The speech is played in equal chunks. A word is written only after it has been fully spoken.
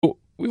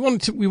we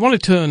want to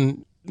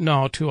turn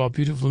now to our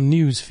beautiful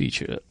news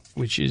feature,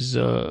 which is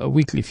a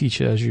weekly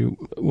feature, as you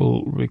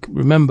will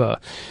remember.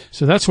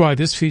 So that's why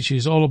this feature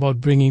is all about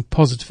bringing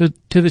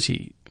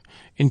positivity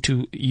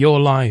into your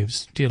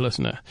lives, dear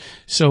listener.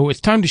 So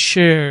it's time to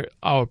share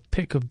our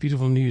pick of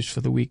beautiful news for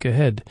the week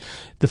ahead.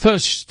 The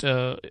first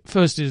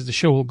is The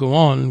Show Will Go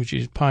On, which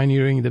is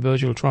pioneering the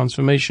virtual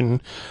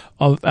transformation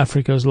of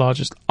Africa's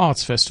largest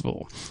arts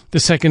festival. The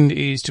second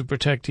is to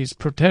protect his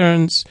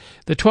parents.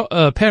 This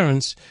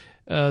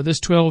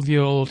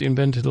 12-year-old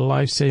invented a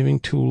life-saving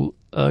tool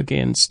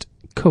against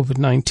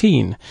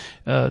COVID-19.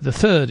 The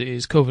third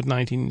is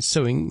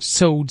COVID-19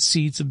 sowed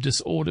seeds of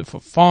disorder for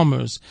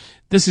farmers.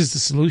 This is the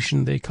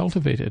solution they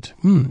cultivated.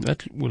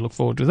 We'll look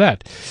forward to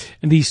that.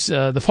 And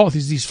the fourth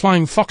is these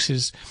flying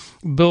foxes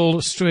build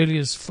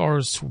Australia's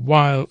forests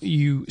while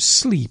you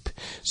sleep.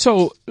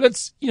 So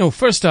let's,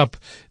 first up,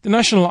 the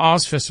National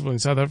Arts Festival in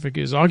South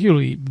Africa is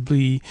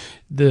arguably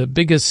the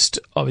biggest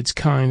of its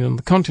kind on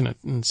the continent.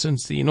 And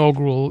since the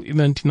inaugural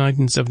event in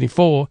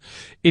 1974,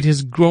 it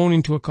has grown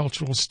into a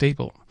cultural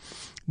staple.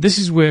 This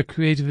is where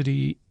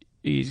creativity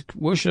is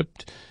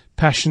worshipped,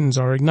 passions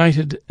are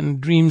ignited,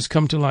 and dreams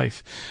come to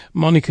life.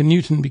 Monica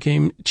Newton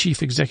became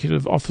Chief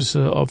Executive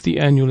Officer of the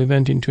annual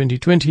event in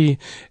 2020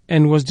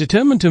 and was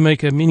determined to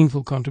make a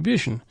meaningful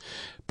contribution.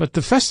 But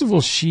the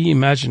festival she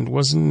imagined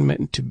wasn't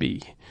meant to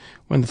be.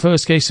 When the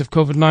first case of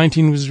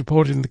COVID-19 was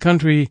reported in the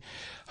country,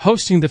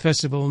 hosting the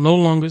festival no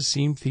longer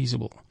seemed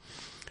feasible.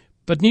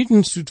 But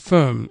Newton stood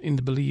firm in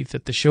the belief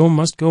that the show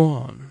must go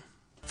on.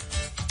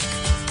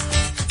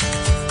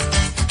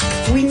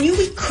 We knew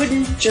we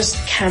couldn't just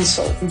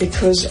cancel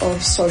because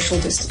of social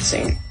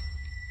distancing.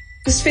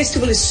 This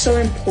festival is so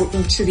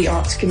important to the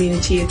arts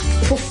community.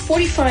 For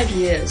 45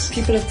 years,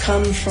 people have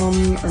come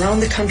from around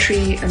the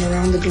country and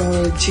around the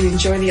globe to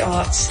enjoy the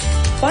arts.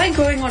 By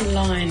going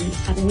online,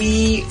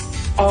 we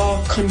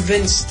are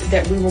convinced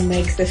that we will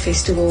make the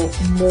festival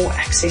more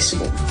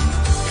accessible.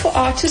 For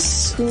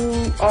artists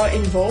who are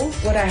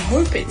involved, what I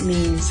hope it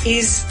means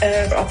is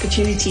an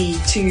opportunity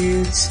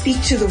to speak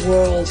to the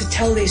world, to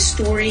tell their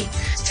story,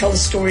 to tell the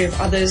story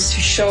of others, to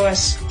show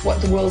us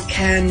what the world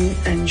can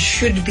and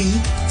should be.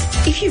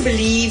 If you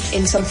believe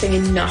in something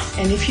enough,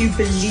 and if you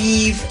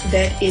believe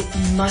that it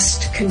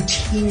must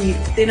continue,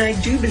 then I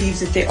do believe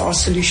that there are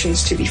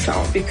solutions to be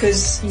found,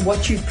 because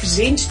what you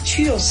present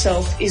to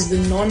yourself is the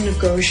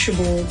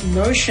non-negotiable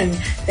notion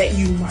that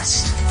you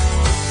must.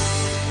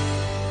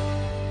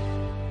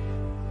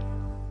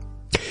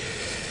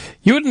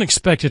 You wouldn't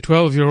expect a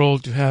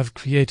 12-year-old to have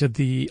created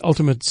the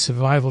ultimate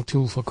survival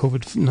tool for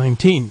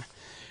COVID-19.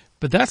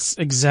 But that's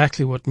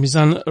exactly what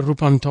Mizan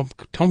Rupan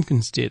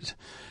Tompkins did.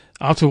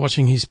 After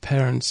watching his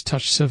parents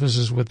touch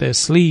surfaces with their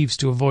sleeves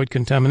to avoid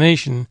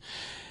contamination,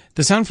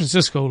 the San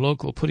Francisco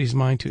local put his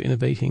mind to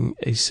innovating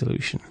a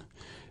solution.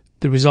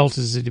 The result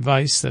is a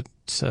device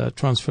that's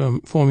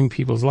transforming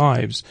people's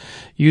lives.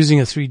 Using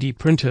a 3D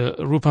printer,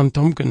 Rupan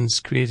Tompkins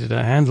created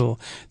a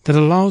handle that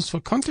allows for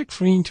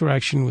contact-free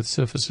interaction with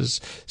surfaces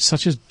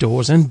such as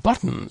doors and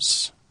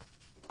buttons.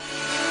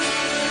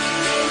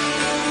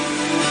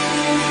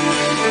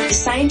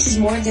 Science is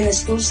more than a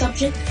school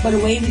subject, but a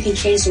way we can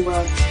change the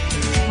world.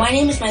 My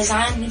name is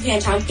Mizan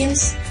Rupan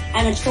Tompkins.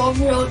 I'm a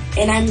 12-year-old,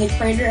 and I'm the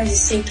creator of the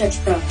Safe Touch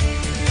Pro.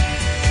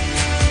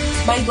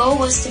 My goal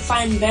was to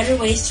find better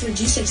ways to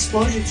reduce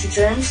exposure to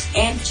germs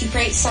and to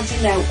create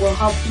something that will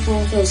help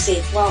people feel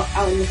safe while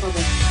out in the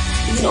public.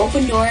 You can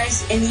open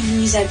doors and even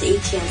use it at the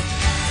ATM.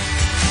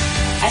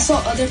 I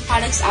saw other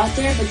products out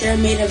there, but they're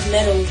made of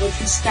metal which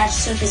would scratch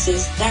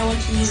surfaces, and I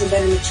wanted to use a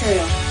better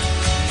material.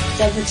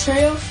 The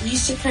material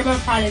used to create my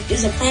product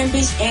is a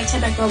plant-based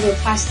antimicrobial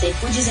plastic,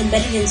 which is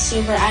embedded in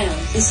silver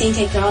ions, the same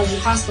technology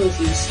hospitals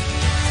use.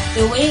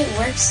 The way it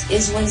works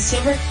is when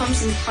silver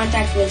comes in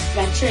contact with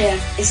bacteria,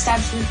 it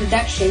stops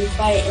reproduction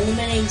by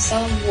eliminating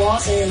cell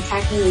walls and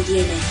attacking the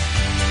DNA.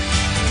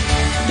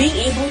 Being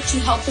able to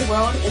help the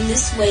world in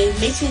this way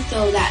makes me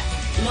feel that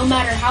no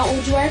matter how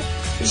old you are,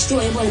 you're still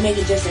able to make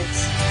a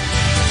difference.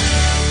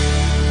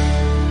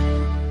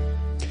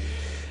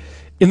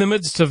 In the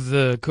midst of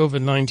the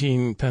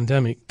COVID-19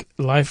 pandemic,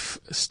 life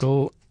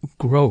still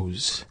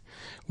grows.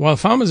 While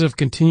farmers have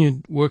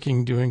continued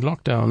working during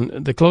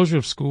lockdown, the closure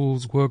of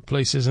schools,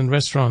 workplaces, and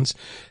restaurants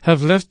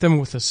have left them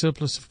with a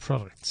surplus of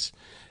products.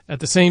 At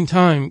the same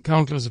time,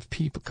 countless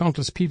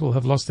people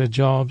have lost their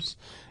jobs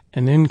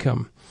and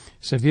income,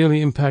 severely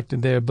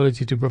impacted their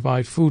ability to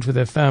provide food for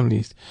their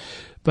families.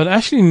 But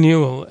Ashley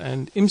Newell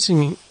and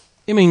Iming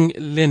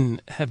Lin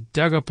have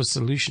dug up a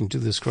solution to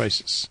this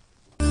crisis.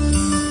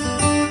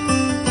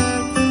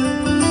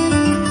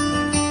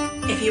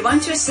 If you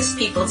want to assist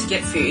people to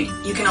get food,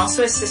 you can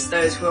also assist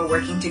those who are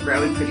working to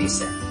grow and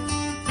produce it.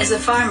 As a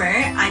farmer,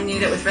 I knew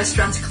that with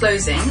restaurants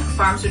closing,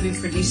 farms would be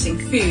producing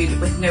food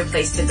with no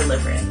place to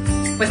deliver it.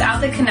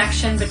 Without the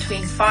connection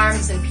between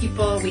farms and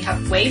people, we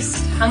have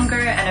waste, hunger,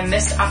 and a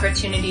missed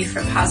opportunity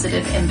for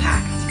positive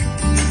impact.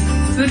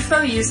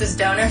 Foodflow uses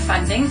donor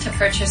funding to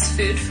purchase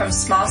food from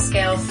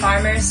small-scale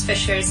farmers,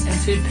 fishers, and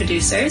food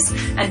producers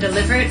and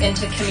deliver it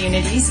into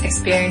communities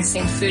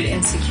experiencing food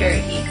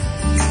insecurity.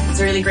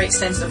 It's a really great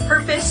sense of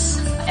purpose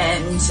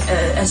and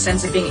a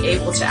sense of being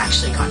able to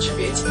actually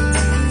contribute.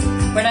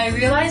 When I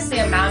realized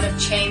the amount of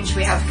change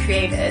we have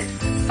created,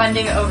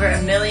 funding over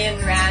R1 million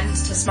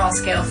to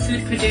small-scale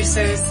food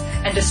producers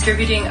and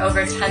distributing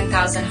over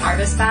 10,000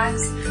 harvest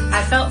bags,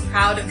 I felt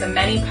proud of the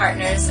many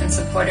partners and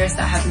supporters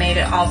that have made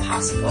it all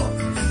possible.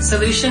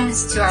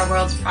 Solutions to our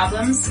world's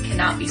problems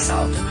cannot be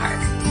solved apart.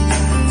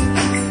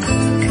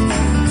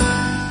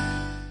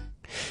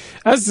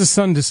 As the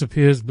sun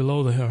disappears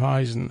below the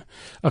horizon,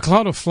 a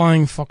cloud of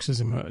flying foxes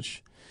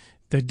emerge.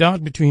 They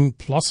dart between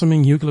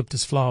blossoming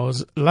eucalyptus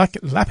flowers,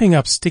 lapping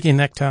up sticky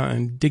nectar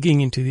and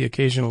digging into the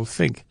occasional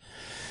fig.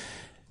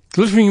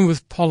 Glittering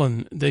with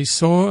pollen, they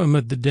soar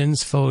amid the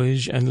dense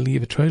foliage and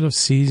leave a trail of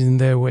seeds in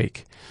their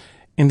wake.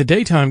 In the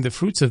daytime, the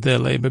fruits of their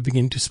labor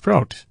begin to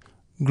sprout,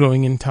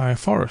 growing entire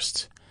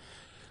forests.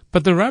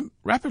 But the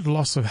rapid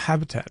loss of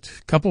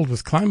habitat, coupled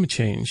with climate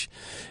change,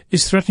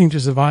 is threatening the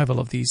survival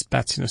of these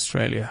bats in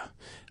Australia.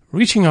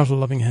 Reaching out a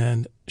loving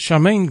hand,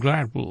 Charmaine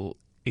Gradwell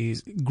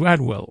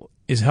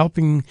is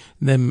helping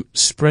them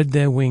spread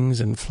their wings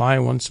and fly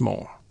once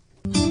more.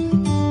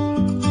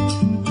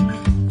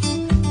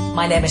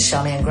 My name is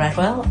Charmaine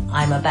Gradwell.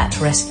 I'm a bat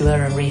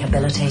rescuer and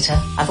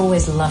rehabilitator. I've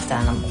always loved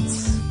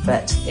animals,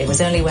 but it was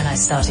only when I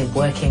started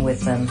working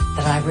with them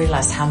that I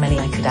realized how many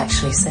I could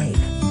actually save.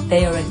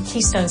 They are a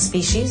keystone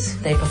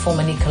species. They perform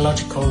an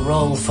ecological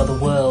role for the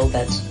world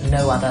that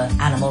no other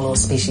animal or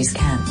species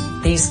can.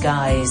 These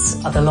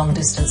guys are the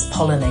long-distance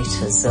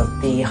pollinators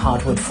of the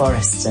hardwood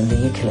forests and the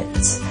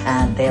eucalypts,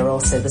 and they are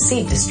also the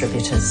seed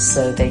distributors,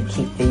 so they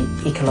keep the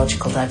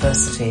ecological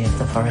diversity of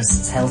the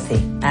forests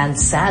healthy. And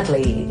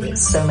sadly,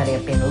 so many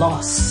have been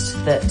lost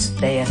that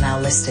they are now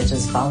listed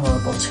as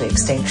vulnerable to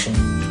extinction.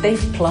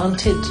 They've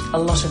planted a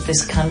lot of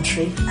this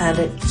country, and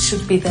it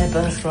should be their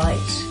birthright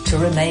to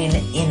remain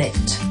in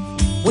it.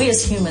 We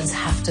as humans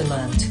have to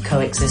learn to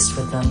coexist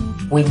with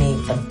them. We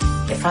need them.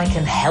 If I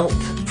can help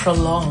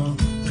prolong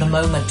the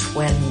moment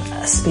when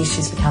a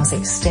species becomes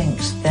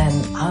extinct, then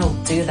I'll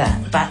do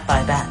that, bat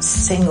by bat,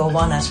 single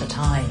one at a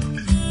time.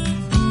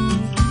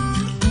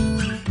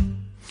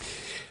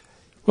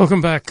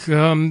 Welcome back.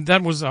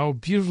 That was our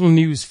beautiful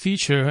news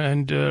feature,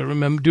 and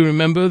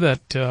remember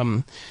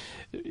that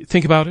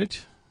think about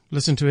it,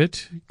 listen to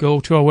it, go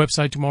to our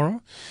website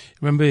tomorrow.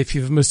 Remember, if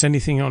you've missed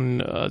anything on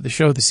the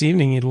show this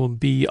evening, it will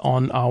be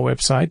on our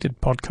website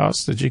at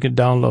podcasts that you can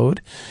download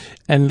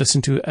and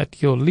listen to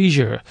at your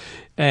leisure.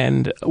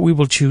 And we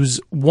will choose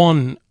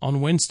one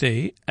on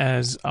Wednesday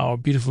as our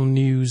beautiful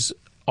news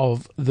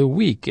of the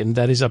week. And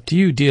that is up to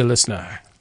you, dear listener.